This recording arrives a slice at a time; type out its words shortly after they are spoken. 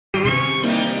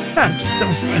That's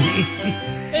so funny.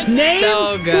 It's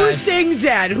so good. Who sings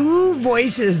that? Who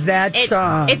voices that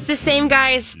song? It's the same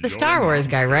guy as the Star Wars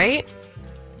guy, right?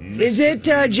 Is it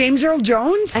James Earl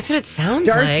Jones? That's what it sounds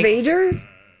Darth like. Vader?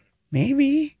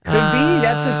 Maybe. Could be.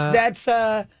 That's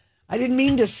I didn't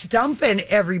mean to stump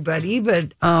everybody,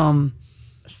 but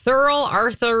Thurl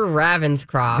Arthur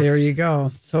Ravenscroft. there you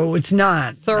go. So it's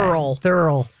not Thurl.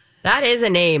 Thurl. That is a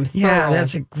name. Yeah, Thurl.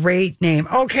 that's a great name.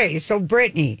 Okay, so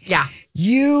Brittany. Yeah.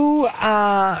 You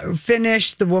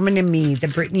finished The Woman in Me, the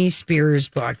Britney Spears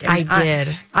book. And I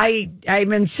did.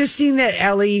 I'm insisting that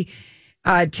Ellie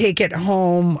take it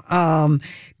home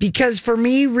because for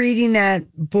me, reading that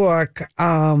book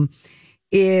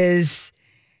is,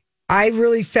 I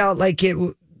really felt like it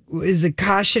was a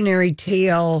cautionary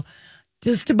tale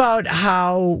just about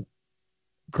how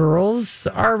girls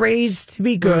are raised to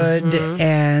be good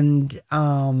and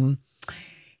kind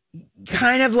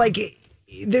of like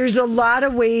there's a lot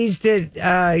of ways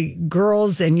that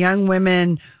girls and young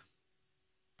women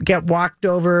get walked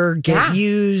over, get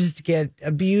used, get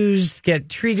abused, get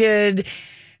treated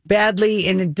badly.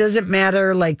 And it doesn't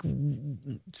matter, like,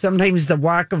 sometimes the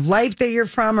walk of life that you're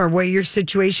from or what your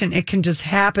situation, it can just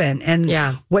happen. And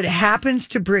what happens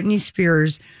to Britney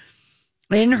Spears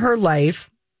in her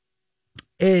life,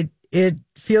 it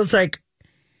feels like,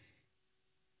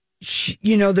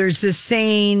 there's this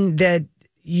saying that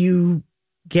you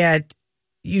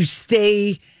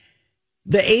stay,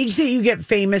 the age that you get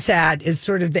famous at is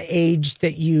sort of the age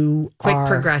that you Quick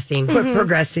progressing.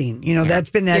 That's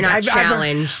been that. You're not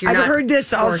challenged. I've heard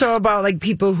this also about like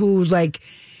people who like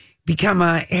become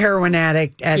a heroin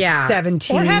addict at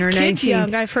 17 or have or 19. Kids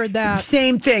young. I've heard that.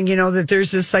 Same thing, that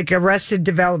there's this like arrested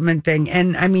development thing.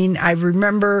 And I mean, I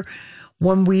remember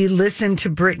when we listened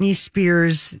to Britney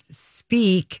Spears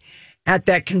speak at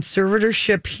that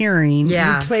conservatorship hearing,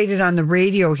 we played it on the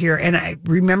radio here. And I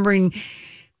remembering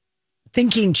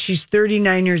thinking she's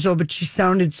 39 years old, but she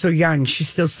sounded so young. She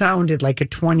still sounded like a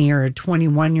 20 or a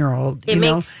 21-year-old. It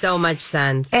makes so much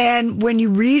sense. And when you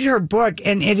read her book,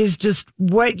 and it is just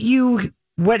what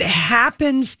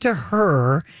happens to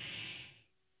her,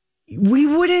 we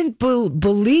wouldn't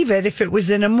believe it if it was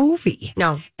in a movie.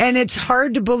 No. And it's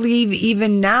hard to believe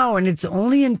even now. And it's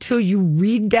only until you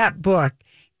read that book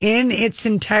in its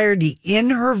entirety, in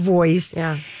her voice.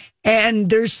 Yeah. And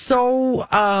there's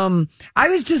I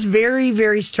was just very,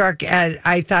 very struck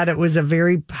I thought it was a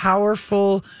very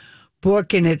powerful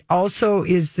book. And it also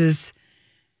is this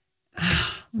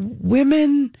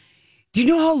women. Do you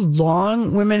know how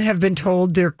long women have been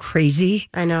told they're crazy?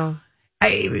 I know.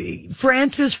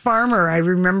 Frances Farmer, I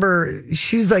remember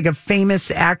she was like a famous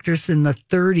actress in the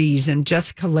 30s, and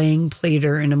Jessica Lange played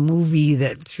her in a movie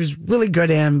that she was really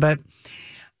good in, but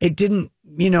it didn't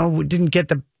get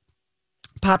the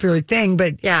popular thing.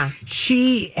 But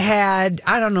she had,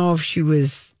 I don't know if she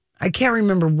was, I can't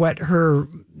remember what her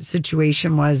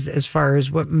situation was as far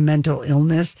as what mental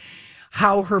illness,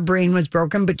 how her brain was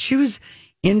broken, but she was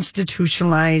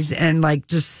institutionalized and like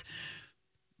just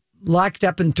locked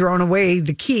up and thrown away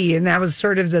the key. And that was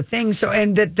sort of the thing. So,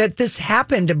 and that this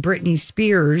happened to Britney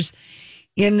Spears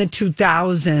in the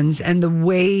 2000s, and the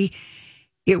way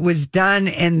it was done,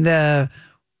 and the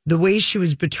way she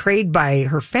was betrayed by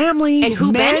her family and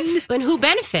who benefited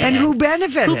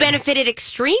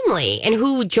extremely, and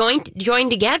who joined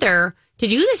together to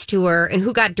do this to her, and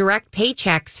who got direct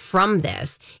paychecks from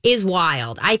this is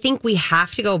wild. I think we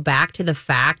have to go back to the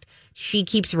fact she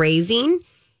keeps raising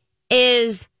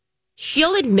is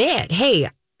she'll admit, hey,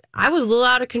 I was a little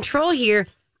out of control here.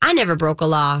 I never broke a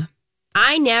law.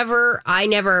 I never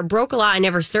broke a law. I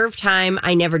never served time.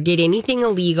 I never did anything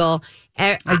illegal.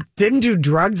 I didn't do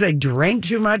drugs. I drank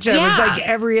too much. I was like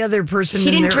every other person.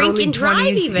 He didn't their drink early and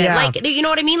drive 20s. even. Yeah. Like, you know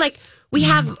what I mean? Like, we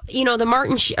have, the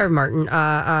Martin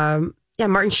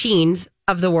Sheens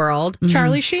of the world.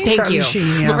 Charlie Sheen? Thank Charlie you.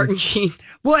 Sheen, yeah. Martin Sheen.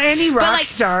 Well, any rock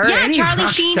star. Yeah, any Charlie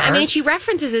rock Sheen. Star. I mean, she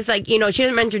references this, like, she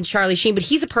doesn't mention Charlie Sheen, but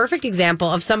he's a perfect example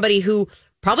of somebody who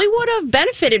probably would have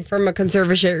benefited from a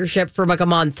conservatorship for like a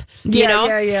month, you know?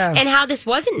 Yeah. And how this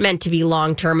wasn't meant to be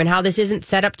long-term, and how this isn't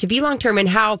set up to be long-term, and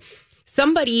how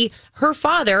somebody, her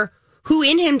father, who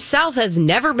in himself has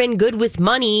never been good with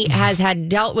money, has had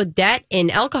dealt with debt and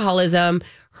alcoholism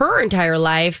her entire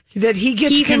life. That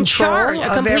he's in charge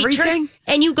of everything.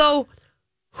 And you go,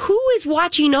 who is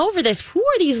watching over this? Who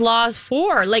are these laws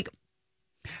for? Like,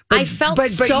 I felt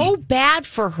so bad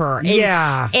for her. And,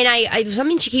 and I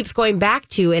something she keeps going back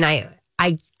to, and I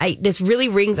this really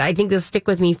rings. I think this will stick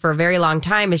with me for a very long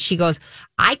time. Is she goes,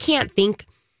 I can't think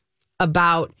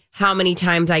about how many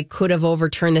times I could have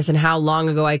overturned this and how long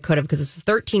ago I could have, because it's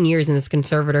 13 years in this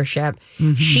conservatorship.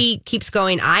 She keeps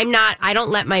going, I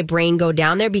don't let my brain go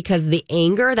down there, because the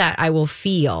anger that I will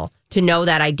feel to know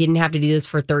that I didn't have to do this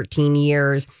for 13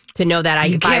 years, to know that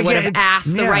if I would have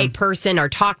asked the right person or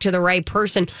talked to the right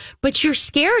person, but you're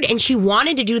scared, and she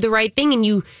wanted to do the right thing. And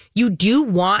you do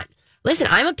want, listen,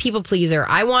 I'm a people pleaser.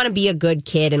 I want to be a good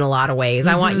kid in a lot of ways.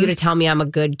 I want you to tell me I'm a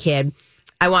good kid.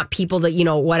 I want people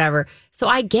to, whatever. So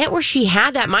I get where she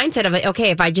had that mindset of,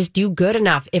 okay, if I just do good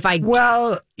enough,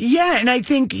 Well, yeah. And I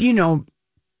think, it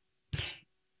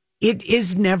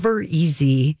is never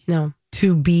easy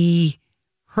to be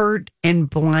hurt and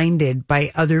blinded by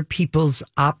other people's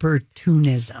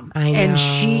opportunism. I know. And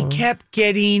she kept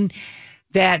getting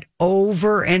that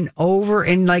over and over,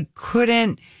 and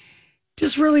couldn't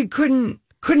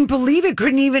believe it,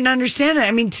 couldn't even understand it.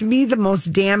 I mean, to me, the most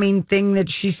damning thing that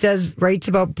she writes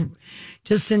about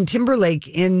Justin Timberlake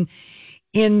in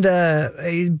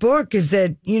the book is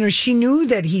that, she knew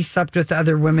that he slept with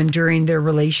other women during their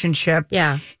relationship.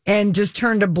 Yeah. And just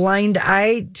turned a blind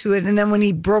eye to it. And then when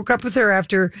he broke up with her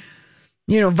after,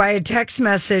 via text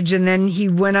message, and then he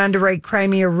went on to write Cry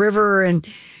Me a River and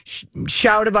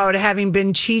shout about having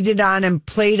been cheated on and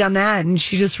played on that. And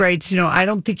she just writes, I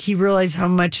don't think he realized how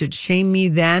much it shamed me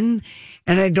then.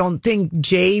 And I don't think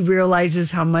Jay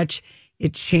realizes how much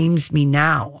it shames me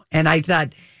now. And I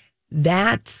thought,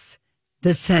 that's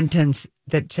the sentence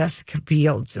that Jessica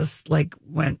Biel just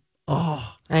went,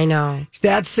 oh. I know.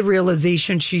 That's the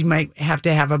realization she might have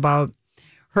to have about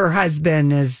her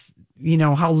husband, is,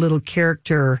 how little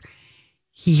character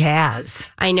he has.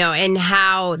 I know. And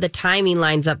how the timing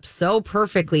lines up so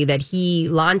perfectly that he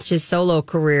launched his solo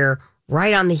career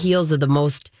right on the heels of the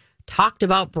most talked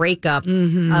about breakup of,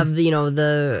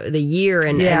 the year,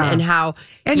 and how.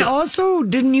 And also,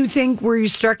 didn't you think, were you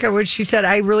struck at what she said?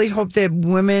 I really hope that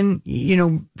women,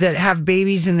 that have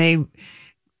babies and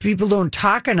people don't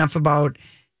talk enough about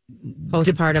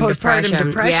postpartum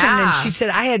depression. Yeah. And she said,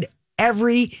 I had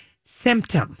every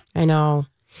symptom. I know.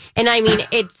 And I mean,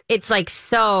 it's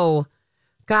so,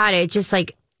 God, it just I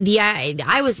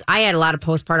had a lot of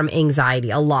postpartum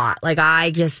anxiety, a lot.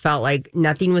 I just felt like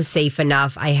nothing was safe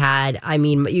enough.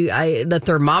 The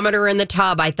thermometer in the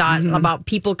tub, I thought about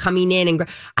people coming in, and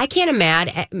I can't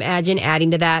imagine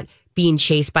adding to that being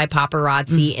chased by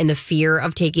paparazzi and the fear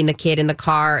of taking the kid in the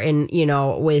car, and,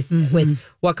 with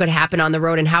what could happen on the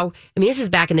road, and how, this is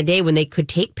back in the day when they could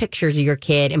take pictures of your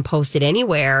kid and post it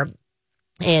anywhere,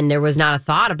 and there was not a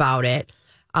thought about it.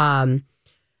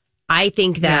 I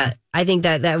think that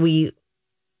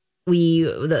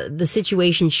the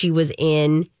situation she was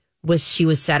in she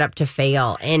was set up to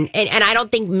fail. And I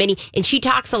don't think and she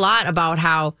talks a lot about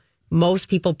how most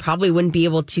people probably wouldn't be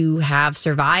able to have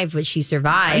survived what she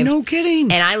survived. No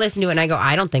kidding. And I listen to it and I go,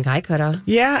 I don't think I could have.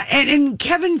 Yeah. And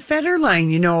Kevin Federline,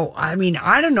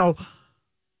 I don't know.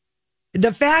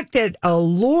 The fact that a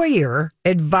lawyer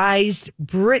advised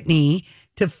Britney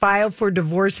to file for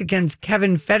divorce against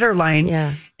Kevin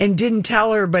Federline and didn't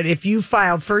tell her, but if you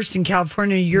file first in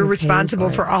California, you're responsible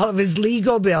for all of his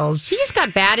legal bills. She just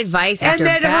got bad advice after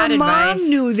bad advice. And that her mom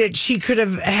knew that she could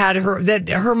have had that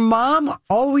her mom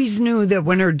always knew that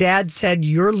when her dad said,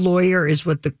 your lawyer is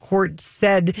what the court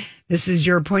said, this is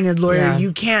your appointed lawyer,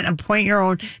 you can't appoint your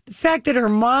own. The fact that her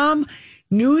mom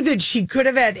knew that she could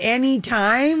have at any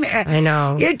time. I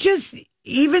know. It just...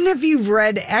 Even if you've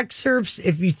read excerpts,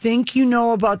 if you think you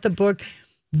know about the book,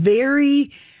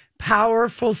 very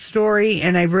powerful story.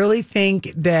 And I really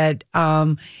think that,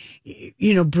 Britney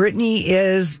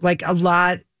is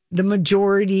the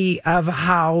majority of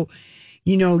how,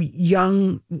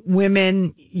 young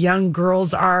women, young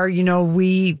girls are.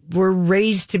 We were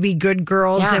raised to be good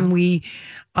girls, and we,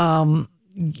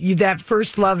 that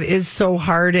first love is so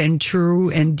hard and true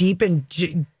and deep. And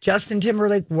Justin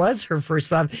Timberlake was her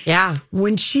first love. Yeah.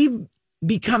 When she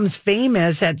becomes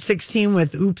famous at 16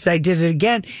 with Oops, I Did It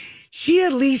Again, she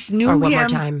at least knew One him. More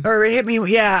Time. Or Hit Me.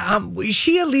 Yeah.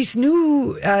 She at least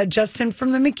knew Justin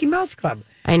from the Mickey Mouse Club.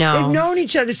 I know. They've known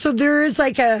each other. So there is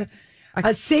a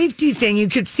safety thing. You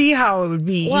could see how it would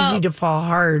be easy to fall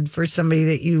hard for somebody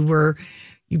that you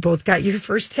both got your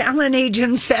first talent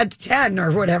agents at 10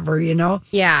 or whatever,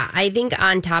 Yeah, I think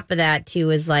on top of that, too,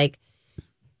 is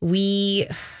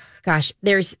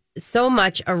there's so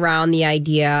much around the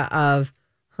idea of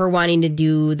her wanting to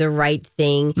do the right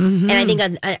thing. And I think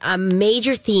a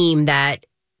major theme that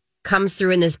comes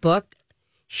through in this book,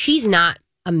 she's not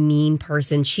a mean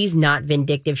person. She's not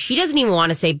vindictive. She doesn't even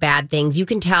want to say bad things. You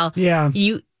can tell. Yeah.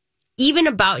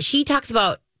 She talks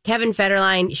about Kevin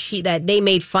Federline, they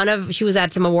made fun of. She was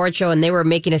at some award show and they were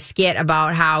making a skit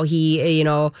about how he,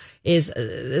 is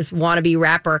this wannabe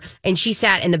rapper, and she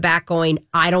sat in the back going,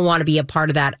 "I don't want to be a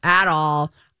part of that at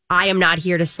all. I am not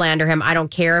here to slander him. I don't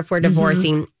care if we're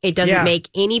divorcing. It doesn't make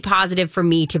any positive for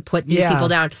me to put these people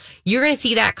down." You're going to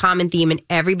see that common theme in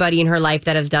everybody in her life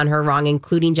that has done her wrong,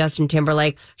 including Justin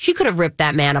Timberlake. She could have ripped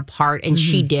that man apart, and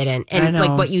she didn't. And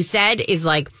like what you said is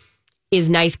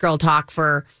nice girl talk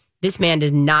for. This man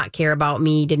does not care about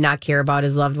me, did not care about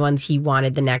his loved ones. He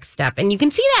wanted the next step. And you can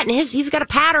see that in he's got a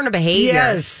pattern of behavior.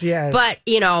 Yes. But,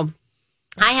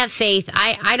 I have faith.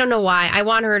 I don't know why. I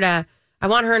want her and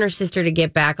her sister to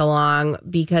get back along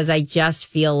because I just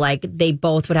feel like they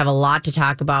both would have a lot to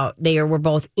talk about. Were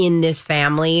both in this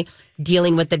family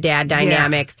dealing with the dad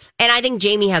dynamics. Yeah. And I think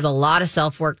Jamie has a lot of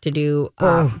self-work to do.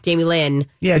 Jamie Lynn,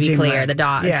 to be clear,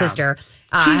 the sister.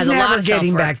 She's has never a lot of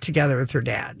getting self-work. back together with her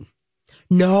dad.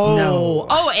 No.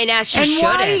 Oh, and as she shouldn't.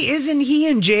 And why isn't he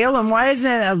in jail? And why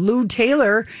isn't Lou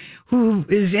Taylor, who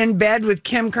is in bed with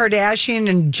Kim Kardashian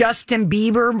and Justin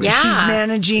Bieber? Yeah. She's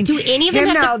managing. Do any of them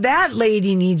him now? That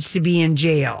lady needs to be in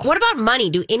jail. What about money?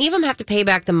 Do any of them have to pay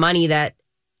back the money that?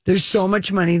 There's so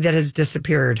much money that has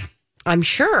disappeared. I'm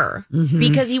sure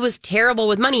because he was terrible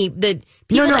with money.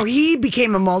 He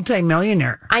became a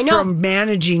multimillionaire. I know, from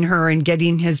managing her and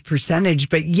getting his percentage.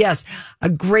 But yes, a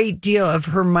great deal of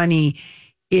her money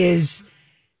is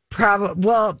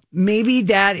maybe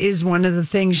that is one of the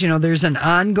things, there's an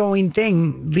ongoing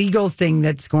legal thing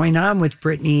that's going on with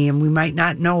Britney, and we might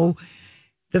not know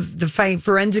the fight.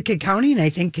 Forensic accounting, I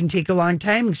think, can take a long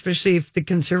time, especially if the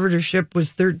conservatorship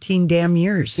was 13 damn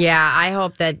years. Yeah, I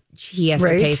hope that he has to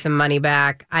pay some money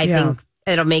back. I think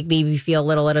it'll make me feel a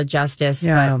little justice.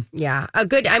 Yeah. But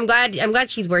good. I'm glad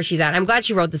she's where she's at. I'm glad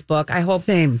she wrote this book. I hope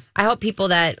people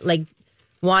that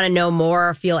want to know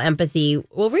more, feel empathy,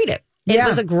 will read it. It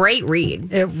was a great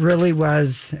read. It really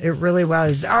was.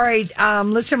 All right.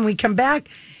 Listen, we come back.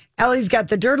 Ellie's got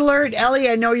the Dirt Alert. Ellie,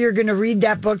 I know you're going to read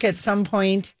that book at some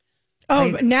point.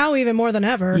 Oh, now even more than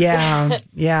ever. Yeah.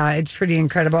 It's pretty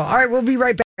incredible. All right. We'll be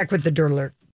right back with the Dirt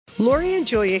Alert. Lori and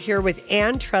Julia here with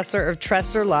Ann Tressler of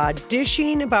Tressler Law,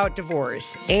 dishing about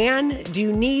divorce. Ann, do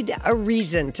you need a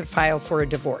reason to file for a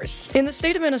divorce? In the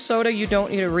state of Minnesota, you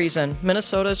don't need a reason.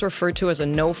 Minnesota is referred to as a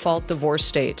no-fault divorce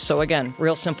state. So again,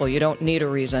 real simple, you don't need a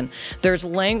reason. There's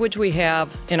language we have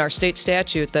in our state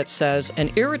statute that says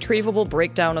an irretrievable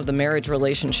breakdown of the marriage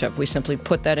relationship. We simply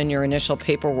put that in your initial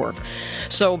paperwork.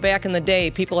 So back in the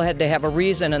day, people had to have a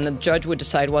reason, and the judge would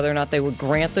decide whether or not they would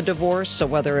grant the divorce. So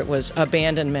whether it was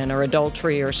abandonment or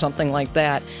adultery or something like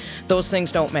that, those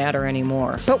things don't matter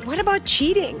anymore. But what about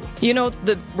cheating?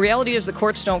 The reality is the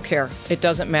courts don't care. It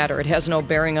doesn't matter. It has no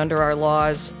bearing under our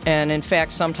laws. And in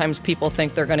fact, sometimes people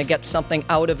think they're going to get something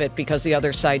out of it because the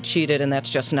other side cheated, and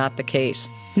that's just not the case.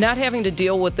 Not having to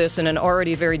deal with this in an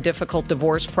already very difficult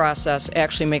divorce process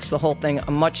actually makes the whole thing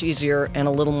much easier and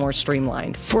a little more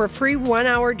streamlined. For a free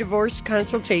 1-hour divorce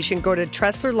consultation, go to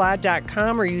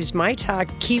TresslerLaw.com or use my talk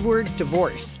keyword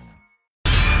divorce.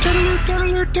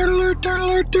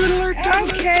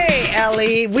 Okay,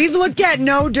 Ellie, we've looked at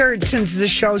no dirt since the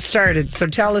show started, so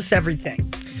tell us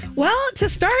everything. Well, to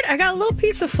start, I got a little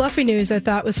piece of fluffy news I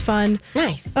thought was fun.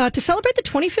 Nice. To celebrate the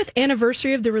 25th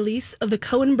anniversary of the release of the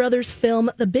Coen brothers film,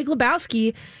 The Big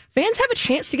Lebowski, fans have a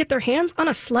chance to get their hands on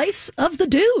a slice of the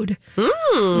dude.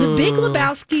 The Big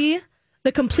Lebowski,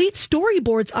 the complete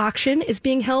storyboards auction, is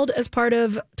being held as part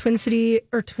of Twin City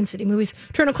Movies,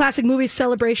 Toronto Classic Movies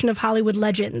celebration of Hollywood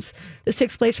legends. This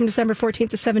takes place from December 14th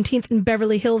to 17th in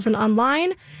Beverly Hills and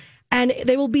online, and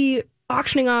they will be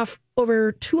auctioning off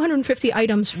over 250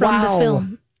 items from the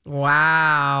film.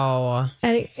 Wow.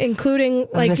 And including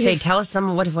tell us some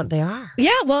of what they are.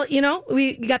 Yeah, well,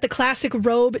 we got the classic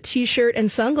robe, t-shirt,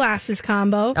 and sunglasses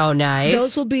combo. Oh, nice.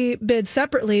 Those will be bid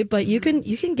separately, but you can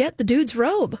get the dude's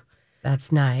robe.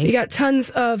 That's nice. You got tons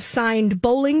of signed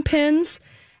bowling pins,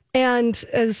 and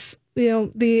as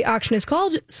the auction is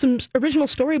called, some original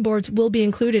storyboards will be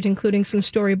included, including some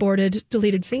storyboarded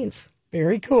deleted scenes.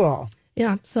 Very cool.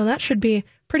 Yeah, so that should be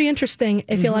pretty interesting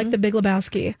if you like The Big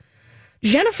Lebowski.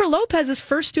 Jennifer Lopez's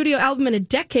first studio album in a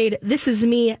decade, This Is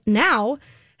Me Now,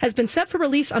 has been set for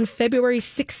release on February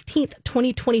 16th,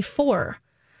 2024.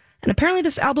 And apparently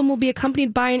this album will be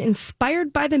accompanied by an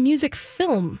Inspired by the Music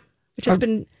film, which has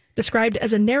been described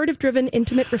as a narrative-driven,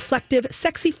 intimate, reflective,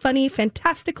 sexy, funny,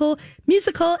 fantastical,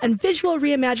 musical, and visual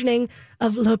reimagining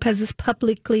of Lopez's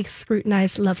publicly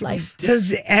scrutinized love life.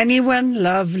 Does anyone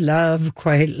love love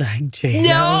quite like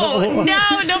J-Lo?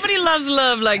 No, nobody loves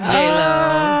love like J-Lo.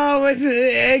 Oh,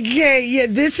 okay. Yeah,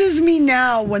 This Is Me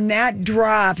Now, when that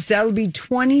drops, that'll be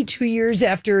 22 years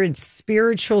after its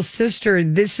spiritual sister,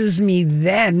 This Is Me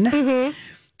Then,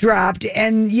 dropped.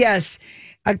 And yes,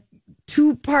 a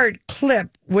 2-part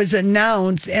clip was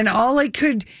announced, and all I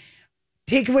could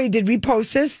take away, did we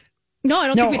post this? No, I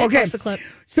don't think we did post the clip.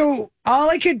 So all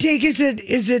I could take is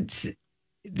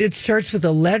it starts with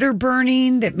a letter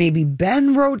burning that maybe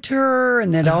Ben wrote to her,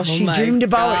 and that all she dreamed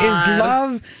about is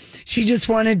love. She just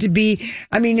wanted to be.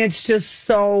 I mean, it's just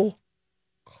so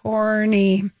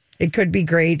corny. It could be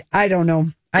great. I don't know.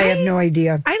 I have no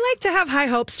idea. I like to have high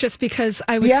hopes just because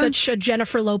I was such a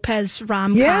Jennifer Lopez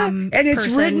rom-com and it's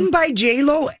person. written by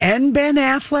J-Lo and Ben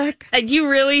Affleck. Do you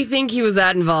really think he was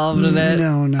that involved in it?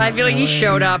 No, not I feel like he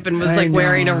showed up and was I like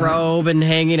wearing a know. robe and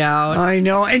hanging out. I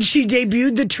know. And she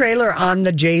debuted the trailer on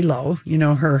the J-Lo,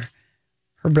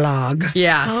 her blog.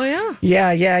 Yes. Oh,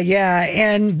 yeah. Yeah.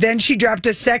 And then she dropped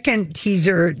a second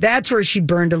teaser. That's where she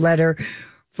burned a letter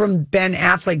from Ben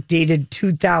Affleck dated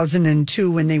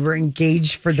 2002 when they were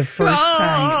engaged for the first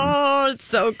time. Oh, it's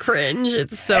so cringe.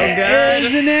 It's so good.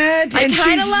 Isn't it? I And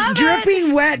kinda she's love it.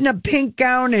 dripping wet in a pink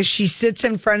gown as she sits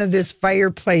in front of this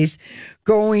fireplace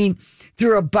going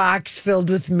through a box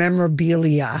filled with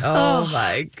memorabilia. Oh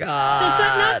my God. Does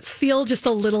that not feel just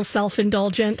a little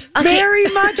self-indulgent? Very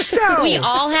much so. We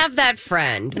all have that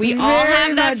friend. We all Very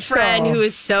have that much friend so. who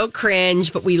is so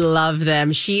cringe, but we love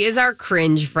them. She is our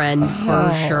cringe friend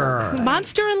for sure.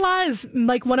 Monster-in-Law is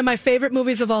like one of my favorite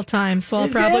movies of all time, so I'll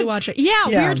Is probably it? watch it. Yeah,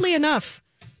 Yeah. weirdly enough.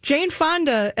 Jane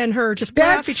Fonda and her just play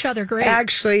off each other great.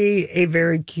 Actually a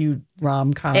very cute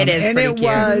rom-com. It is and pretty it cute.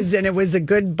 was, and it was a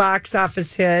good box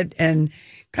office hit, and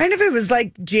kind of it was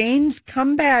like Jane's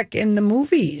comeback in the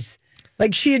movies.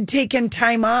 Like she had taken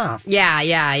time off.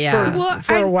 Yeah.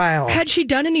 For a while. Had she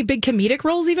done any big comedic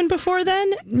roles even before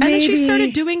then? And then she Maybe.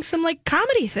 started doing some like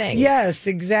comedy things. Yes,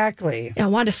 exactly. Yeah,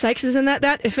 Wanda Sykes is in that.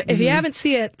 If Mm-hmm. you haven't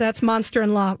seen it, that's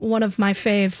Monster-in-Law, one of my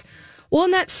faves. Well,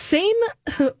 in that same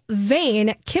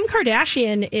vein, Kim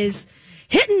Kardashian is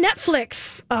hitting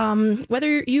Netflix,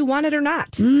 whether you want it or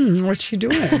not. What's she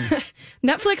doing?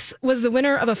 Netflix was the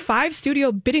winner of a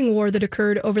 5-studio bidding war that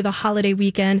occurred over the holiday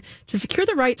weekend to secure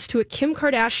the rights to a Kim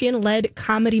Kardashian-led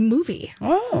comedy movie.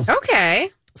 Oh,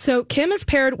 Okay. So Kim is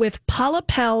paired with Paula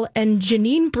Pell and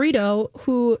Janine Brito,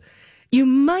 who you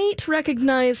might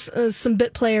recognize as some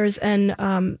bit players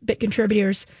and bit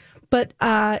contributors, but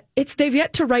they've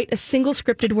yet to write a single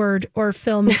scripted word or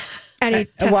film any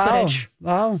test footage.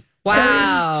 Wow. So it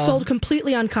Wow. is sold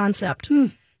completely on concept. You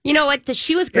know what?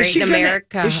 She was great in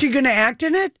America. Is she going to act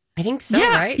in it? I think so,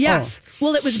 Yeah, right? yes.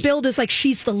 Well, it was billed as like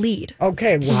she's the lead.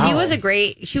 Okay, wow.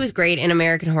 She was great in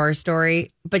American Horror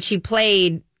Story, but she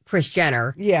played Kris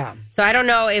Jenner. Yeah. So I don't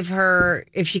know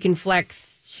if she can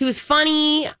flex. She was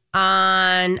funny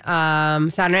on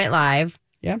Saturday Night Live.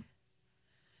 Yeah.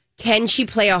 Can she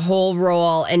play a whole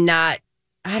role and not?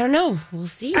 I don't know. We'll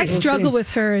see. I struggle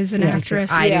with her as an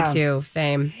actress. I Yeah. do too.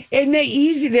 Same. And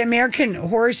the American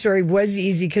Horror Story was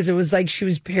easy because it was like she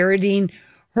was parodying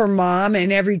her mom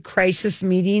in every crisis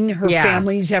meeting her Yeah.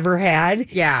 family's ever had.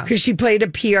 Yeah. Because she played a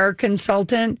PR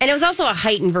consultant. And it was also a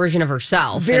heightened version of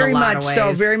herself. Very in a lot much of ways.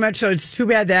 so. Very much so. It's too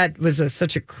bad that was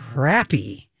such a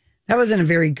crappy. That wasn't a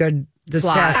very good this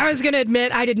Plot. past. I was going to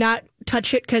admit I did not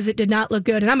touch it because it did not look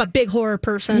good. And I'm a big horror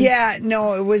person. Yeah,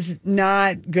 no, it was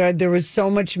not good. There was so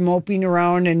much moping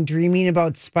around and dreaming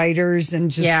about spiders and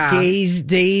just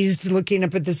dazed looking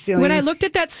up at the ceiling. When I looked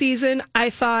at that season, I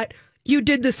thought, you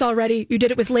did this already. You did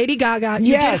it with Lady Gaga.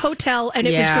 You did Yes. Hotel, and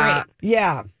it was Yeah.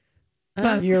 great.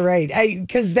 Yeah, you're right.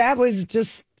 Because that was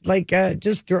just like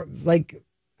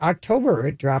October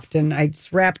it dropped and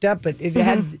it's wrapped up, but it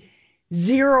had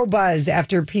zero buzz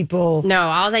after people. No,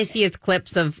 all I see is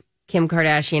clips of Kim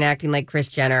Kardashian acting like Kris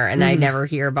Jenner, and I never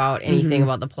hear about anything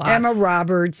about the plot. Emma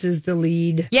Roberts is the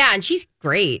lead. Yeah, and she's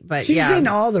great, but She's yeah. in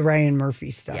all the Ryan Murphy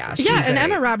stuff. Yeah, Yeah, she's and great.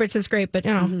 Emma Roberts is great, but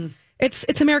you know,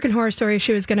 it's American Horror Story.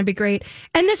 She was going to be great,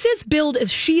 and this is billed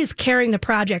as she is carrying the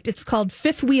project. It's called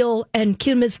Fifth Wheel, and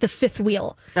Kim is the fifth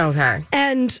wheel. Okay.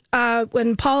 And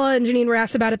when Paula and Janine were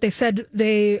asked about it, they said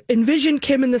they envisioned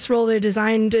Kim in this role. They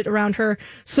designed it around her.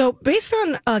 So based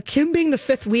on Kim being the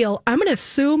fifth wheel, I'm going to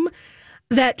assume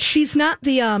that she's not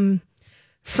the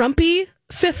frumpy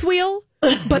fifth wheel,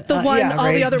 but the one yeah, all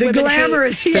right. the other The women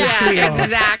glamorous hate. fifth wheel. Yeah,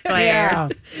 exactly. Yeah.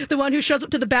 The one who shows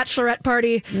up to the bachelorette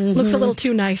party looks a little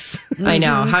too nice. I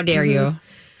know. How dare you?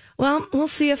 Well, we'll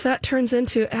see if that turns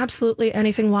into absolutely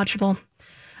anything watchable.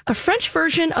 A French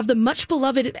version of the much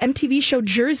beloved MTV show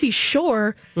Jersey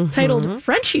Shore, titled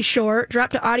Frenchy Shore,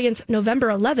 dropped to audience November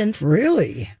 11th.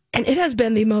 Really? And it has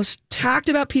been the most talked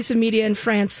about piece of media in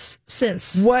France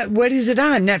since. What is it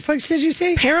on? Netflix, did you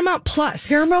say? Paramount Plus.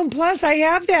 Paramount Plus, I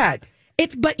have that.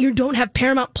 But you don't have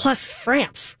Paramount Plus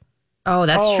France. Oh,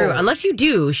 that's true. Unless you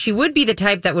do. She would be the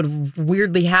type that would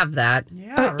weirdly have that.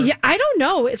 Yeah, I don't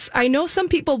know. I know some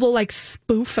people will like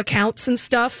spoof accounts and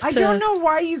stuff. I don't know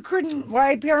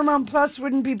why Paramount Plus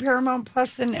wouldn't be Paramount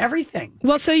Plus in everything.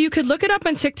 Well, so you could look it up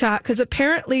on TikTok because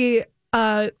apparently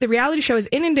the reality show has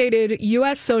inundated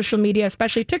U.S. social media,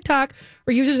 especially TikTok,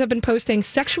 where users have been posting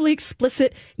sexually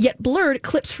explicit yet blurred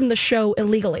clips from the show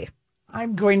illegally.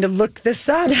 I'm going to look this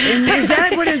up. And is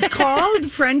that what it's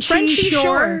called? Frenchy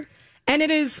Shore? And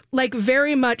it is like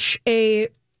very much a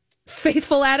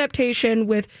faithful adaptation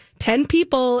with 10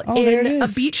 people in a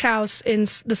beach house in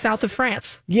the south of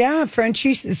France. Yeah, Frenchy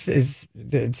it's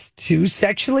too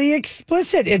sexually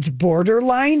explicit. It's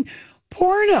borderline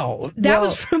porno. That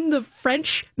was from the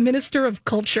French Minister of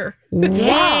Culture.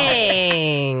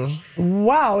 Dang.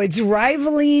 Wow, it's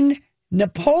rivaling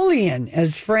Napoleon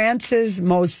as France's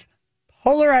most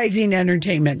polarizing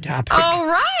entertainment topic. All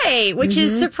right, which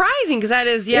is surprising because that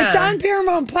is, It's on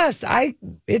Paramount Plus.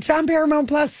 It's on Paramount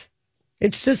Plus.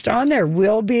 It's just on there.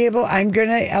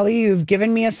 Ellie, you've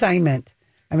given me assignment.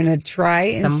 I'm going to try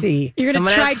and see. You're going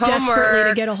to try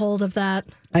desperately to get a hold of that.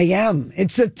 I am.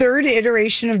 It's the third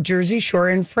iteration of Jersey Shore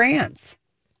in France.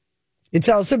 It's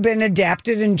also been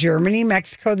adapted in Germany,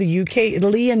 Mexico, the UK,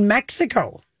 Italy, and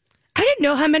Mexico. I didn't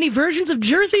know how many versions of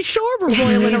Jersey Shore were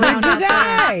boiling around out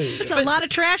there. It's a lot of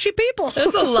trashy people.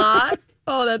 That's a lot.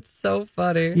 Oh, that's so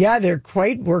funny. Yeah, they're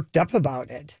quite worked up about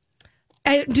it.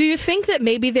 Do you think that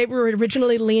maybe they were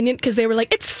originally lenient because they were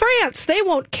like, it's France, they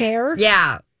won't care?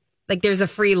 Yeah. Like there's a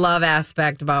free love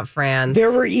aspect about France.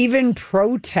 There were even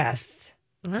protests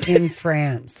in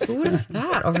France. Who would have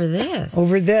thought over this?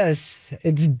 Over this.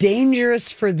 It's dangerous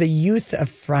for the youth of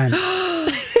France.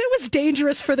 It was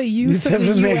dangerous for the youth of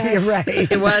the U.S.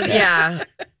 Right. It was, yeah.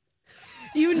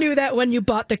 You knew that when you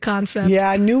bought the concept.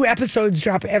 Yeah, new episodes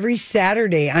drop every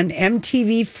Saturday on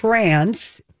MTV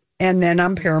France and then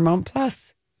on Paramount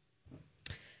Plus.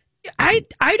 I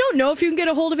don't know if you can get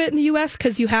a hold of it in the U.S.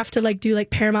 because you have to do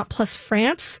Paramount Plus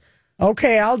France.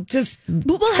 Okay, I'll just.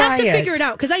 But we'll have to figure it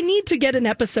out because I need to get an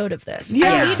episode of this.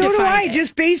 Yeah, so do I.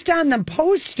 Just based on the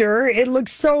poster, it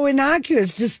looks so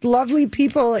innocuous. Just lovely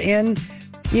people in,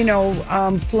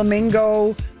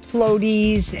 flamingo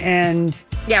floaties and.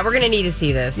 Yeah, we're going to need to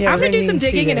see this. Yeah, I'm going to do some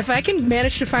digging, and if I can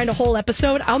manage to find a whole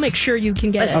episode, I'll make sure you can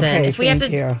get Listen, it. Okay, if we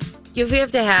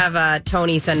have to have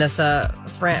Tony send us a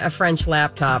French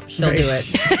laptop, she'll do it.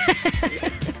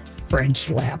 French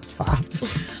laptop.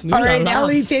 All right,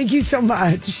 Ellie, thank you so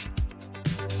much.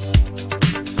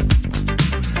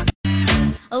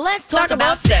 Let's talk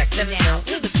about sex now.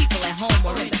 To the people at home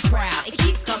or in the crowd, it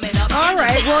keeps coming up. All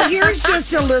right, well, here's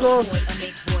just a little,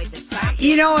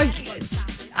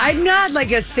 I'm not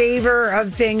like a saver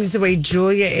of things the way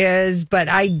Julia is, but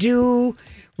I do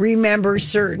remember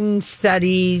certain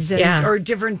studies or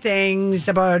different things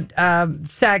about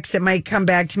sex that might come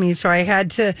back to me. So I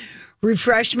had to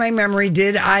refresh my memory.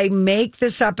 Did I make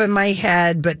this up in my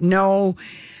head? But no,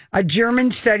 a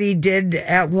German study did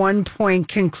at one point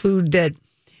conclude that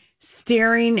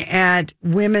staring at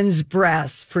women's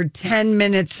breasts for 10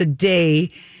 minutes a day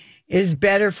is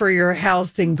better for your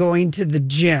health than going to the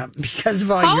gym because of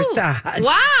all your thoughts.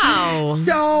 Wow.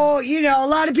 So, a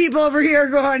lot of people over here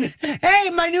going, hey,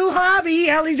 my new hobby.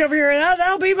 Ellie's over here.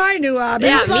 That'll be my new hobby.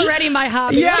 Yeah, it's already my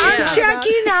hobby. Yeah, I'm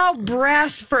checking out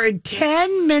breasts for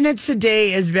 10 minutes a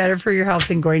day is better for your health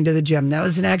than going to the gym. That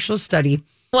was an actual study.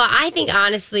 Well, I think,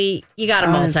 honestly, you got to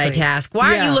multitask. Why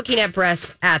aren't you looking at breasts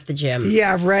at the gym?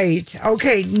 Yeah, right.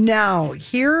 Okay, now,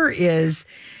 here is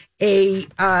a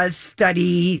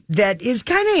study that is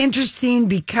kind of interesting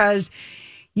because,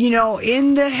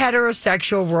 in the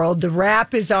heterosexual world, the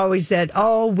rap is always that,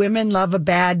 women love a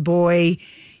bad boy.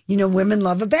 Women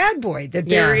love a bad boy, that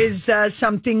there is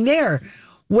something there.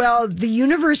 Well, the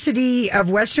University of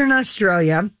Western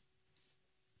Australia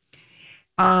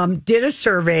did a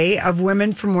survey of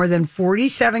women from more than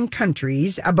 47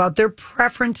 countries about their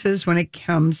preferences when it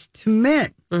comes to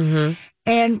men. Mm-hmm.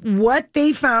 And what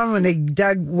they found when they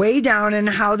dug way down and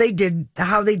how they did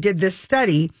this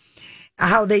study,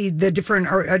 the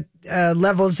different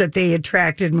levels that they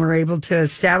attracted and were able to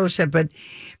establish it. But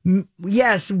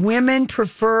yes, women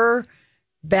prefer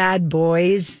bad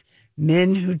boys,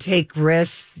 men who take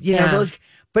risks, those.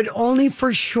 but only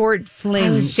for short flings.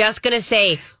 I was just going to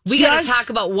say, we got to Just- talk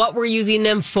about what we're using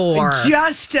them for.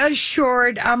 Just a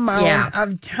short amount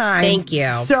of time. Thank you.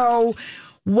 So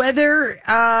whether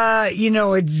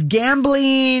it's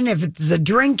gambling, if it's a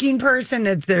drinking person,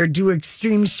 if they're do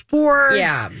extreme sports,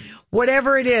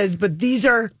 whatever it is, but these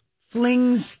are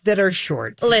flings that are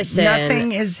short. Listen.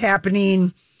 Nothing is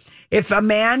happening. If a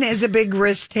man is a big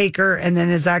risk taker and then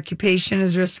his occupation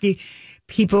is risky,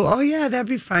 people, oh yeah, that'd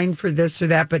be fine for this or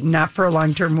that, but not for a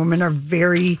long term. Women are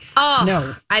very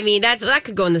no. I mean, that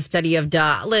could go in the study of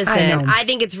duh. Listen, know. I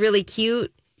think it's really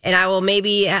cute. And I will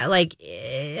maybe,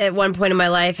 at one point in my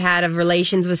life, had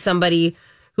relations with somebody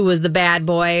who was the bad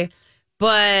boy.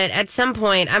 But at some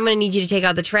point, I'm going to need you to take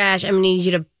out the trash. I'm going to need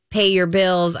you to pay your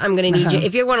bills. I'm going to need you.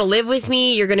 If you're going to live with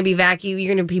me, you're going to be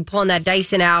You're going to be pulling that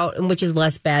Dyson out, which is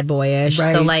less bad boyish.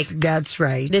 Right. So, that's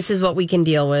right. this is what we can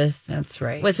deal with. That's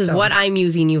right. This is what I'm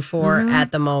using you for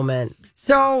at the moment.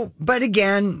 So, but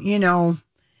again,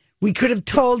 we could have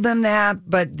told them that,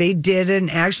 but they did an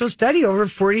actual study over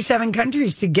 47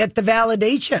 countries to get the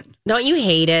validation. Don't you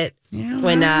hate it? Yeah,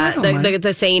 When I don't mind.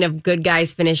 the saying of good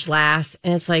guys finish last,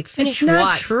 and it's like, finish It's not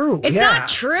what? true. It's Yeah. not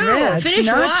true. Yeah, it's finish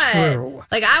not what? true.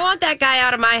 Like, I want that guy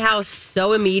out of my house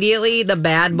so immediately, the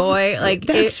bad boy. Like,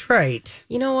 That's right.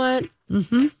 you know what?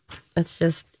 Mm-hmm. That's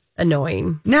just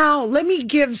annoying. Now, let me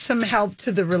give some help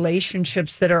to the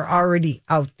relationships that are already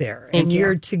out there. Thank and you.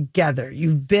 you're together.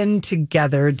 You've been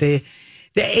together. The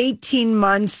 18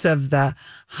 months of the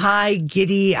high,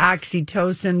 giddy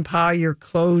oxytocin, paw your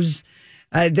clothes.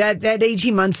 That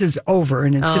 18 months is over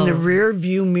and it's in the rear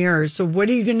view mirror. So what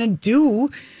are you going to do,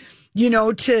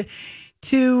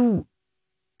 to,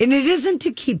 and it isn't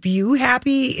to keep you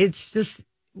happy. It's just,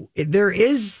 there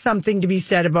is something to be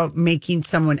said about making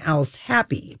someone else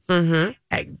happy.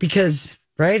 Mm-hmm. Because,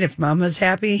 right, if mama's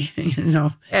happy,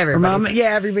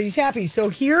 everybody's happy. So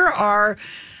here are,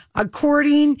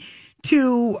 according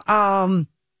to,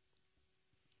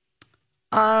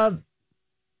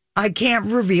 I can't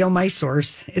reveal my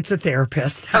source. It's a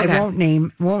therapist. Okay. I won't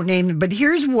name, but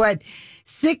here's what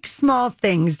 6 small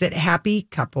things that happy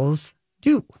couples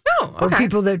do. Oh, okay. Or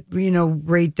people that,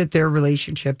 rate that their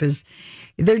relationship is,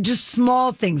 they're just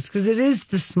small things, because it is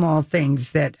the small things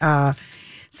that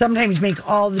sometimes make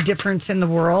all the difference in the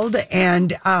world.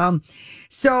 And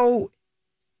so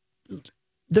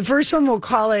the first one, we'll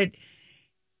call it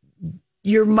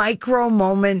your micro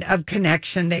moment of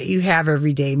connection that you have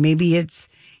every day. Maybe it's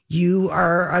you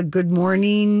are a good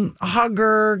morning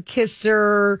hugger,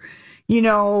 kisser,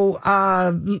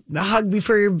 hug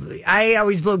before I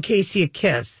always blow Casey a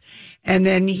kiss. And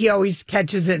then he always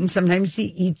catches it, and sometimes he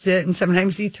eats it, and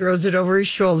sometimes he throws it over his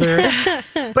shoulder.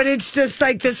 But it's just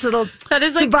like this little, That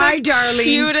is like goodbye, the darling.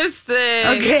 cutest thing.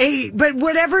 Okay, but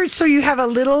whatever. So you have a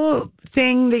little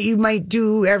thing that you might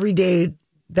do every day.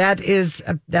 That's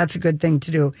a good thing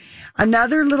to do.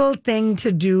 Another little thing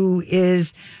to do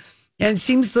is, and it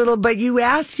seems little, but you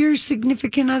ask your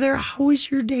significant other, how was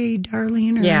your day,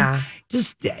 darling? Or Yeah.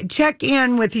 just check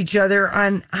in with each other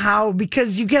on how,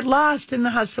 because you get lost in the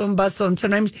hustle and bustle, and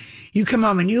sometimes you come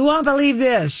home and you won't believe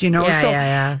this,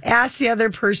 Yeah. Ask the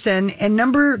other person. And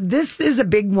this is a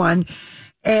big one,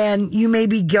 and you may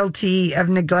be guilty of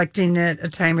neglecting it a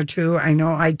time or two. I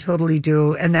know I totally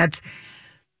do. And that's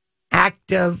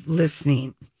active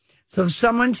listening. So if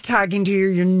someone's talking to you,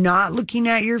 you're not looking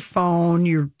at your phone,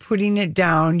 you're putting it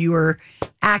down, you are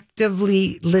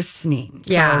actively listening.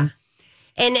 So Yeah.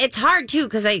 And it's hard, too,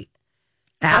 because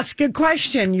ask a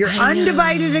question. Your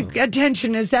undivided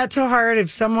attention. Is that so hard?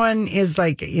 If someone is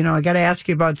like, I got to ask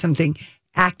you about something,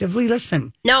 actively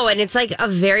listen. No, and it's like a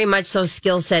very much so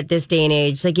skill set this day and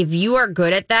age. Like, if you are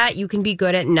good at that, you can be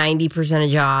good at 90%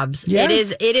 of jobs. Yeah.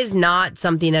 It is not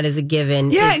something that is a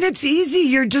given. Yeah, and it's easy.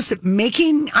 You're just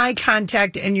making eye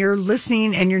contact and you're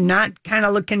listening and you're not kind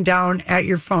of looking down at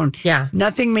your phone. Yeah.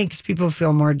 Nothing makes people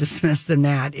feel more dismissed than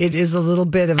that. It is a little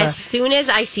bit of As soon as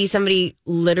I see somebody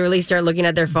literally start looking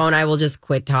at their phone, I will just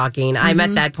quit talking. I'm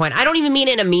at that point. I don't even mean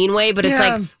it in a mean way, but it's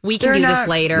Yeah, like, we can they're do this not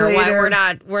later. Why,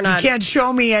 we're not. You can't show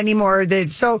me anymore.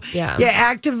 Yeah.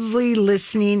 Actively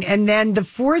listening. And then the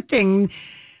fourth thing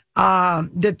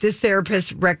that this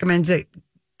therapist recommends that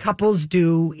couples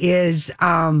do is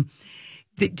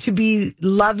to be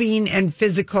loving and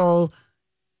physical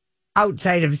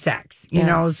outside of sex,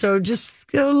 so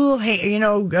just a little,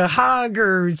 a hug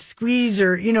or squeeze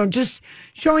or, just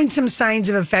showing some signs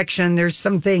of affection. There's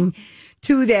something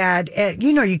to that.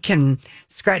 You can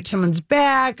scratch someone's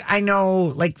back. I know,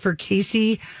 like for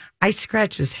Casey, I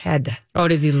scratch his head. Oh,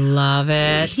 does he love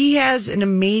it? He has an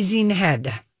amazing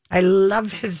head. I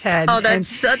love his head. Oh,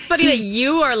 that's funny that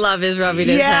your love is rubbing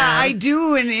his head. Yeah, I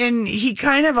do. And he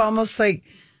kind of almost like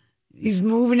he's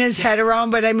moving his head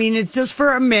around, but I mean, it's just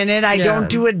for a minute. I don't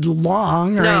do it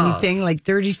long or anything, like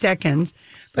 30 seconds.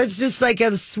 But it's just like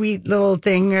a sweet little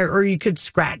thing, or you could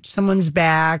scratch someone's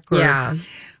back. Or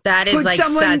that is put like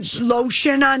someone's such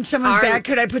lotion on someone's back.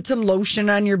 Could I put some lotion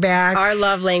on your back? our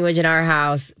love language in our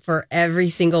house for every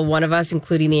single one of us,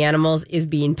 including the animals, is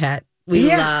being pet. We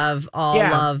love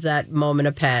that moment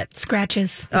of pet.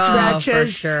 Scratches. Scratches. Oh, for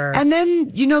sure. And then,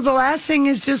 the last thing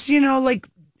is just,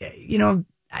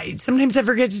 sometimes I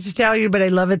forget to tell you, but I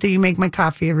love it that you make my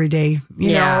coffee every day,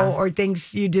 you know, or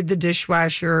thanks you did the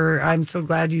dishwasher. I'm so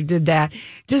glad you did that.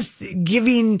 Just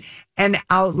giving an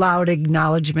out loud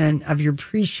acknowledgement of your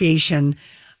appreciation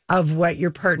of what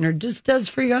your partner just does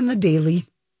for you on the daily.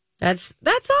 That's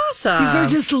awesome. These are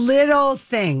just little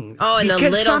things. Oh, and because the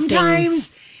little sometimes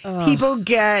things. people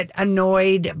get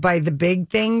annoyed by the big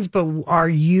things, but are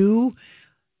you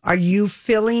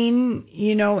filling,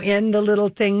 in the little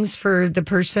things for the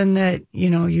person that,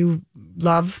 you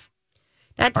love?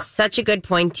 That's such a good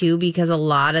point, too, because a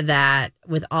lot of that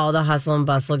with all the hustle and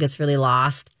bustle gets really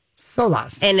lost. So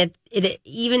lost. And it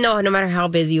even though no matter how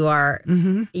busy you are,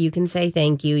 you can say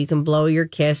thank you. You can blow your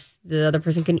kiss. The other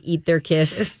person can eat their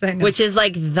kiss, Yes, I know. which is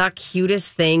like the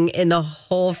cutest thing in the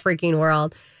whole freaking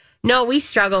world. No, we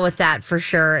struggle with that for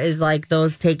sure, is like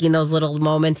taking those little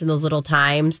moments and those little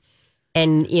times.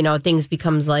 And, things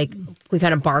becomes like we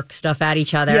kind of bark stuff at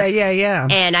each other. Yeah.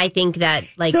 And I think that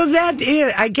like... So that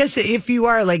is, I guess if you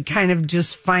are like kind of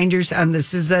just finders on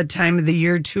this is that time of the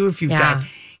year too, if you've got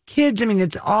kids, I mean,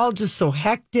 it's all just so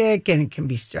hectic and it can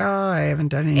be, I haven't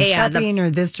done any shopping or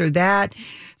this or that.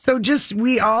 So just,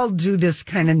 we all do this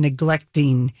kind of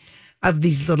neglecting of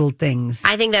these little things.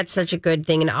 I think that's such a good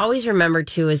thing. And always remember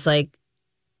too is like,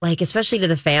 especially to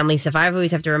the family stuff, I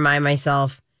always have to remind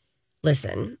myself,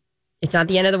 listen, it's not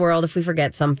the end of the world if we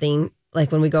forget something.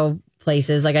 Like when we go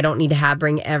places, like I don't need to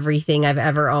bring everything I've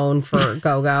ever owned for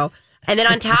go-go. And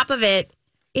then on top of it,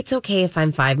 it's okay if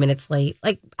I'm 5 minutes late.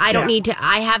 Like I don't need to,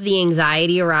 I have the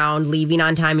anxiety around leaving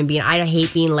on time and I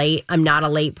hate being late. I'm not a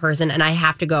late person and I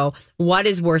have to go, what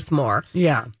is worth more?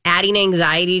 Yeah. Adding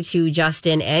anxiety to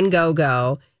Justin and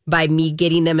go-go by me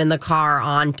getting them in the car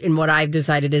in what I've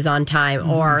decided is on time,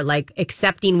 or like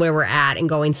accepting where we're at and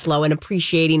going slow and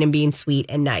appreciating and being sweet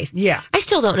and nice. Yeah. I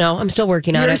still don't know. I'm still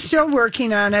working on You're it. still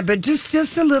working on it, but just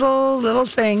a little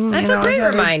thing. That's a great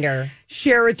reminder.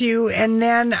 Share with you. And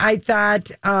then I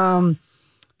thought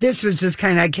this was just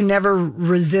kind of, I can never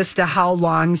resist a how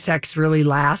long sex really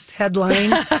lasts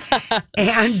headline.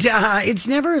 And it's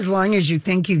never as long as you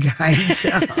think, you guys.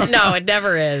 No, it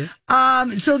never is.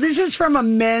 So this is from a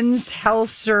men's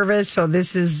health service. So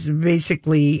this is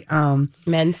basically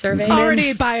Men's survey.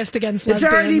 Already biased against it's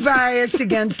lesbians. already biased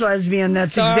against lesbian.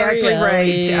 That's Sorry, exactly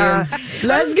Ellie. right.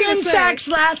 Lesbian sex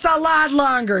lasts a lot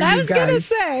longer. I you was guys. going to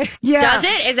say. Yeah. Does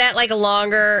it? Is that like a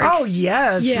longer? Oh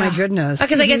yes, Yeah. my goodness.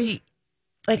 Because I guess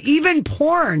like even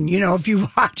porn, if you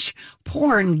watch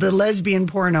porn, the lesbian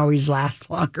porn always lasts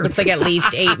longer. it's like at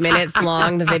least 8 minutes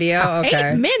long, the video.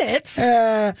 Okay. 8 minutes?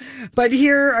 But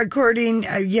here, according,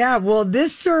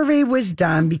 this survey was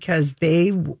done because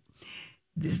the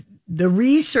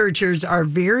researchers are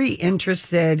very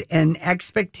interested in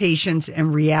expectations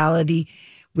and reality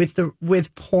with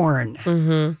porn.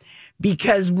 Mm-hmm.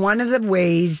 Because one of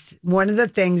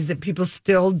the things that people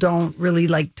still don't really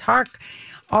like talk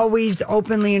always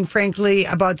openly and frankly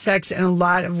about sex, and a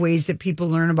lot of ways that people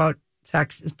learn about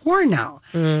sex is porn now.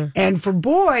 And for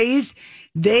boys,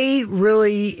 they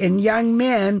really, and young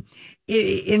men,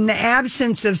 in the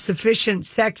absence of sufficient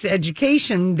sex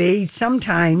education, they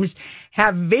sometimes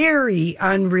have very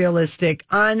unrealistic,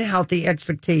 unhealthy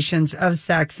expectations of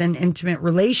sex and intimate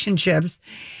relationships.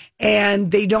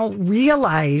 And they don't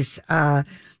realize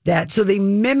that. So they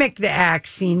mimic the act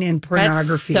seen in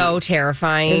pornography. That's so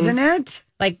terrifying. Isn't it?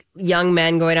 Like young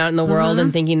men going out in the world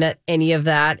and thinking that any of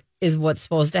that is what's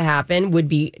supposed to happen would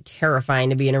be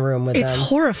terrifying to be in a room with It's them.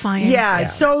 horrifying. Yeah.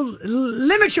 So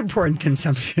limit your porn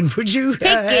consumption, would you?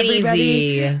 Take it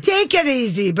easy. Take it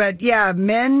easy. But yeah,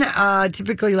 men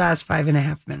typically last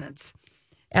 5.5 minutes.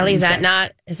 Ellie, is that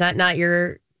not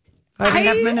your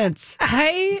 5.5 minutes. what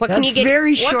can That's you get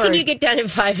very what short. can you get done in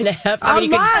 5.5? A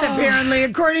lot, apparently,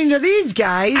 according to these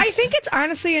guys. I think it's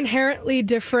honestly inherently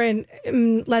different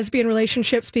in lesbian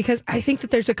relationships, because I think that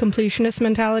there's a completionist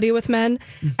mentality with men,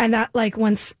 and that like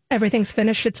once everything's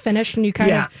finished, it's finished, and you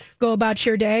kind of go about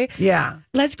your day. Yeah.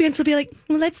 Lesbians will be like,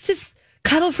 well, let's just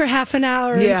cuddle for half an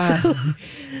hour. Yeah. Until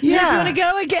you want to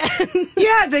go again.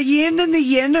 Yeah, the yin and the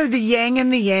yin, or the yang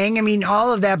and the yang. I mean,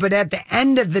 all of that. But at the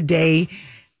end of the day,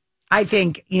 I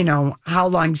think, how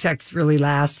long sex really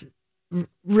lasts,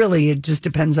 really, it just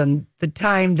depends on the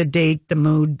time, the date, the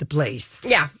mood, the place.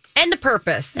 Yeah. And the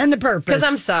purpose. Because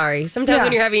I'm sorry. Sometimes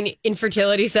when you're having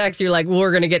infertility sex, you're like, well,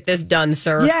 we're going to get this done,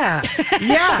 sir. Yeah.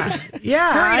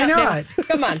 I know it.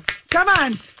 Come on.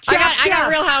 I got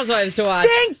Real Housewives to watch.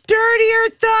 Think dirtier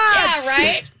thoughts.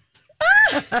 Yeah,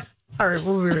 right? All right,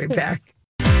 we'll be right back.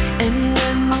 And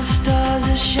when the stars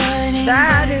are shining.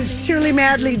 That is Truly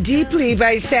Madly Deeply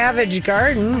by Savage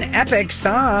Garden. Epic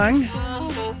song.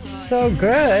 So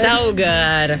good. So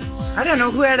good. I don't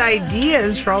know who had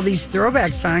ideas for all these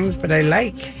throwback songs, but I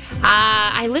like.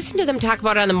 I listened to them talk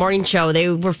about it on the morning show. They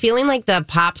were feeling like the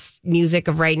pop music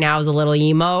of right now is a little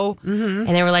emo. Mm-hmm. And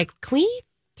they were like, can we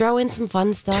throw in some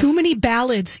fun stuff? Too many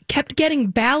ballads. Kept getting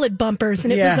ballad bumpers,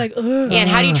 and it was like, ugh. Yeah, and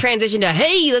how do you transition to,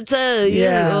 hey, let's,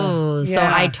 So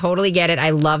I totally get it. I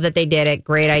love that they did it.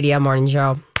 Great idea, morning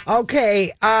show.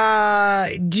 Okay.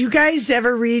 Do you guys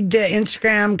ever read the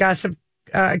Instagram gossip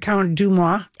account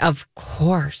Dumois? Of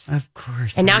course. I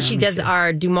And now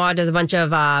know, Dumois does a bunch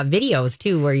of videos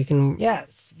too where you can.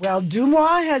 Yes. Well,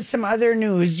 Dumois has some other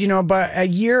news, but a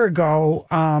year ago,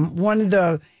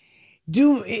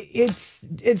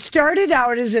 it started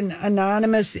out as an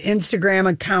anonymous Instagram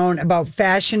account about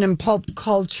fashion and pulp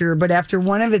culture, but after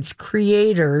one of its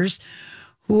creators,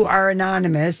 who are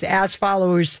anonymous, asked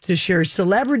followers to share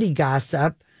celebrity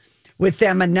gossip with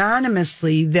them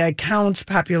anonymously, the account's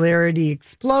popularity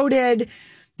exploded.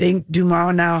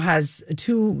 Dumois now has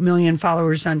 2 million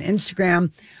followers on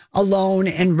Instagram alone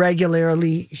and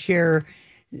regularly share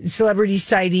celebrity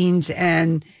sightings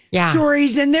and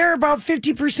stories. And they're about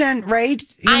 50% right.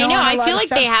 I know. I feel like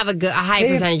they have a high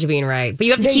percentage of being right. But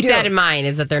you have to keep that in mind,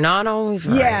 is that they're not always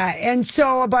right. Yeah. And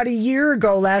so about a year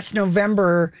ago, last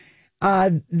November,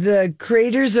 the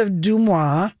creators of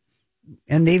Dumois,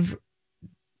 and they've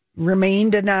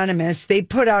remained anonymous, they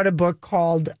put out a book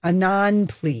called Anon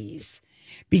Please,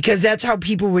 because that's how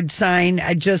people would sign.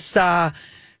 I just saw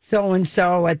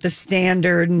so-and-so at the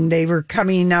Standard, and they were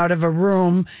coming out of a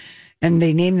room, and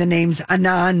they named the names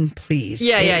Anon Please.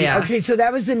 Yeah. Okay, so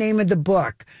that was the name of the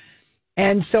book.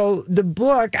 And so the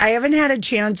book, I haven't had a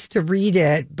chance to read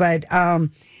it, but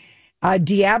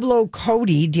Diablo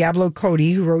Cody,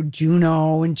 who wrote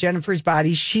Juno and Jennifer's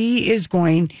Body, she is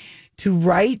going to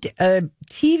write a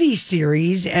TV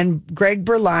series, and Greg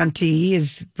Berlanti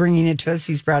is bringing it to us.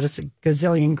 He's brought us a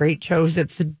gazillion great shows at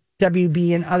the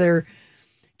WB and other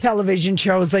television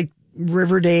shows like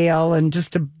Riverdale and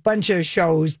just a bunch of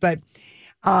shows, but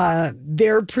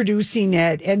they're producing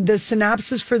it. And the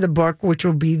synopsis for the book, which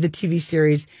will be the TV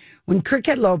series: when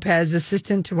Cricket Lopez,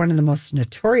 assistant to one of the most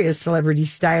notorious celebrity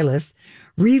stylists,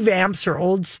 revamps her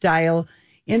old style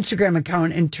Instagram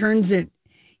account and turns it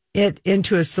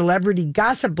into a celebrity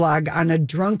gossip blog on a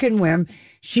drunken whim,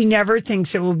 she never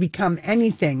thinks it will become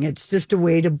anything. It's just a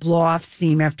way to blow off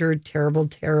steam after a terrible,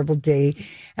 terrible day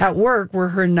at work, where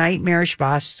her nightmarish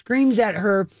boss screams at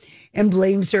her and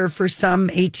blames her for some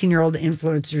 18-year-old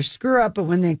influencer screw up. But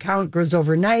when the account grows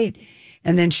overnight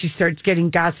and then she starts getting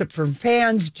gossip from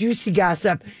fans, juicy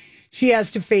gossip, she has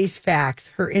to face facts.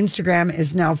 Her Instagram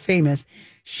is now famous.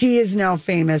 She is now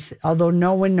famous, although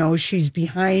no one knows she's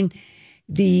behind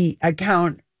the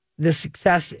account. The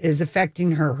success is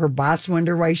affecting her. Her boss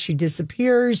wonder why she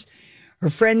disappears. Her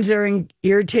friends are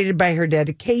irritated by her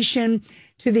dedication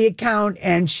to the account,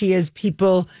 and she has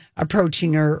people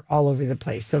approaching her all over the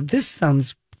place. So this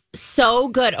sounds so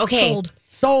good. Okay.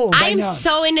 Sold. I'm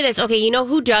so into this. Okay, you know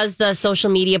who does the social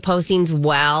media postings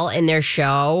well in their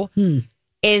show?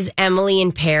 Is Emily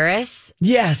in Paris.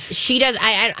 Yes. She does.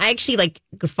 I actually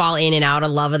fall in and out of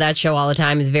love of that show all the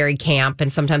time. It's very camp,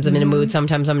 and sometimes I'm in a mood,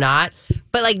 sometimes I'm not.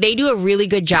 But they do a really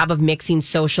good job of mixing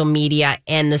social media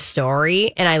and the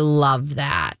story, and I love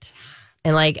that.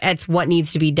 And it's what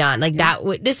needs to be done.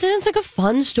 This sounds like a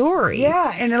fun story.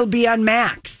 Yeah, and it'll be on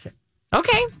Max.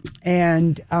 Okay.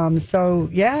 And so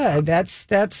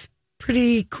that's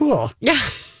pretty cool. Yeah.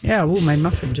 Yeah, my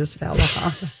muffin just fell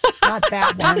off. Not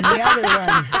that one, the other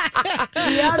one.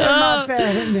 The other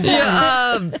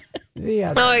muffin.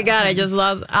 Oh my God, I just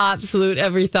lost absolute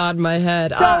every thought in my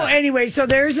head. So anyway,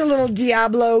 there's a little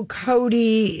Diablo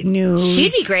Cody news.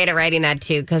 She'd be great at writing that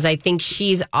too, because I think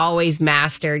she's always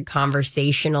mastered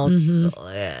conversational.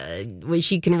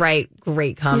 She can write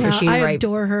great conversation. Yeah, I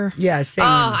adore her. Yeah, same.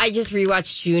 Oh, I just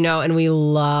rewatched Juno and we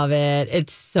love it.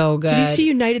 It's so good. Did you see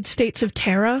United States of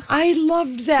Terror? I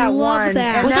loved that one.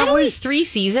 That. And that only 3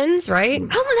 seasons, right? Oh,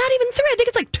 not even 3. I think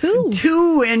it's 2.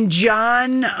 2, and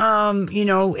John,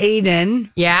 Aiden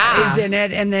is in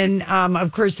it. And then,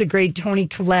 of course, the great Toni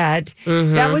Collette.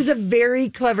 That was a very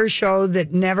clever show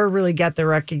that never really got the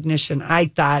recognition I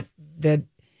thought that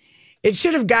it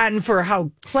should have gotten for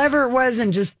how clever it was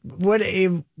and just what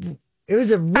it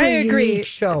was a really unique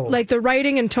show. Like the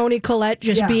writing and Toni Collette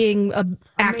just being a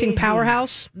acting Amazing.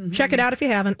 powerhouse. Check it out if you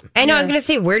haven't. I know. I was going to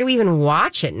say, where do we even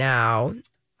watch it now?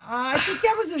 I think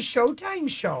that was a Showtime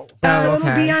show. Oh, So okay.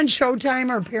 it'll be on Showtime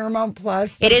or Paramount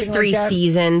Plus. It is something 3 like that.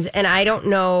 seasons, and I don't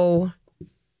know.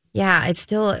 Yeah, it's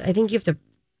still. I think you have to.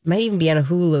 Might even be on a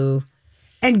Hulu.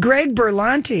 And Greg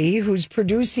Berlanti, who's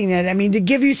producing it, I mean, to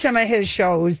give you some of his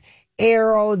shows,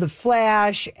 Arrow, The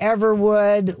Flash,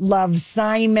 Everwood, Love,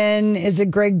 Simon is a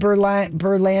Greg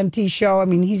Berlanti show. I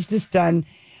mean, he's just done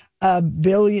a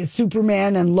billion,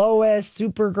 Superman and Lois,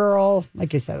 Supergirl.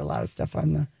 Like I said, a lot of stuff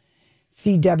on the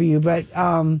CW, but,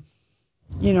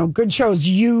 good shows.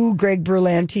 Greg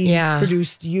Berlanti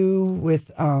produced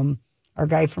with our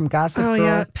guy from Gossip Girl. Oh,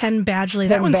 yeah. Penn Badgley.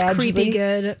 That one's Badgley. creepy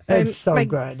good. It's so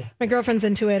good. My girlfriend's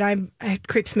into it. It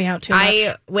creeps me out too much.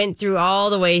 I went through all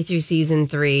the way through season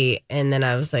 3, and then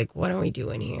I was like, what are we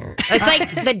doing here? It's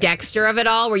like the Dexter of it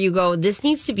all, where you go, this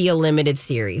needs to be a limited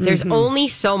series. There's only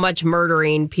so much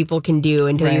murdering people can do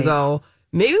until you go,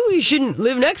 maybe we shouldn't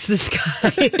live next to this guy.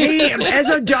 Hey, as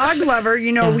a dog lover,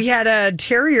 we had a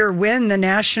terrier win the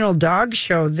National Dog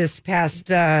Show this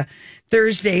past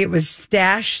Thursday. It was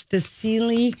Stash, the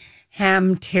Sealy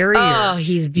Ham Terrier. Oh,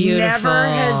 he's beautiful. Never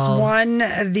has won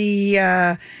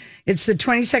it's the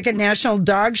 22nd National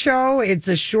Dog Show. It's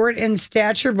a short in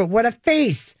stature, but what a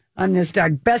face on this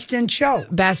dog. Best in show.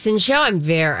 Best in show. I'm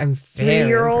very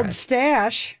 3-year-old impressed.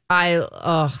 Stash. That's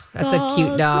a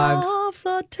cute dog. Loves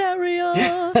a terrier.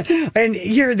 And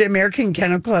here, the American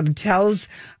Kennel Club tells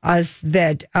us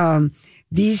that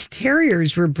these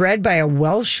terriers were bred by a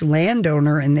Welsh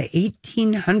landowner in the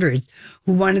 1800s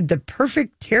who wanted the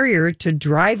perfect terrier to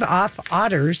drive off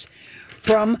otters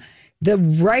from the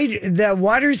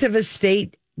waters of a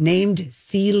state named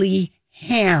Sealy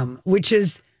Ham, which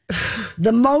is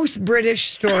the most British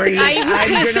story I'm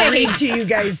going to read to you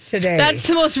guys today. That's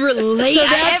the most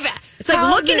relatable. It's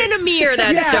like looking in a mirror,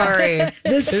 story.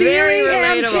 The Sealy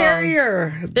Ham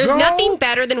Terrier. There's nothing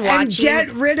better than watching. And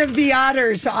get rid of the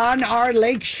otters on our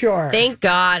lakeshore. Thank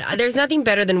God. There's nothing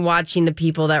better than watching the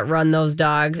people that run those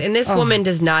dogs. And this woman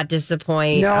does not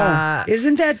disappoint. No.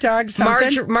 Isn't that dog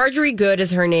something? Marjorie Good is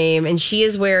her name, and she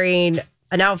is wearing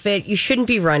an outfit you shouldn't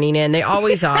be running in. They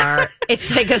always are.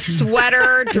 It's like a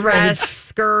sweater, dress,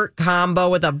 skirt combo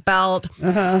with a belt.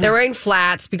 They're wearing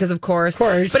flats because, of course.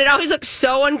 But it always looks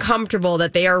so uncomfortable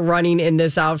that they are running in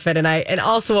this outfit, and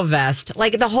also a vest.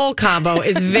 Like the whole combo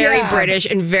is very British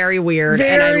and very weird,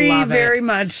 and I love it. Very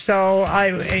much so.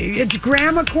 It's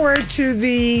grammar core to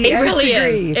the It really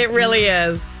degree. is. It really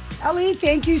is. Ellie,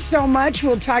 thank you so much.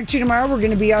 We'll talk to you tomorrow. We're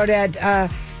going to be out at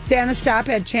Santa Stop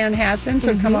at Chanhassen,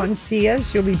 so come out and see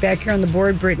us. You'll be back here on the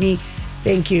board. Brittany,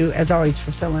 thank you, as always,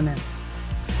 for filling in.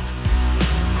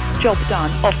 Job done.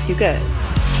 Off you go.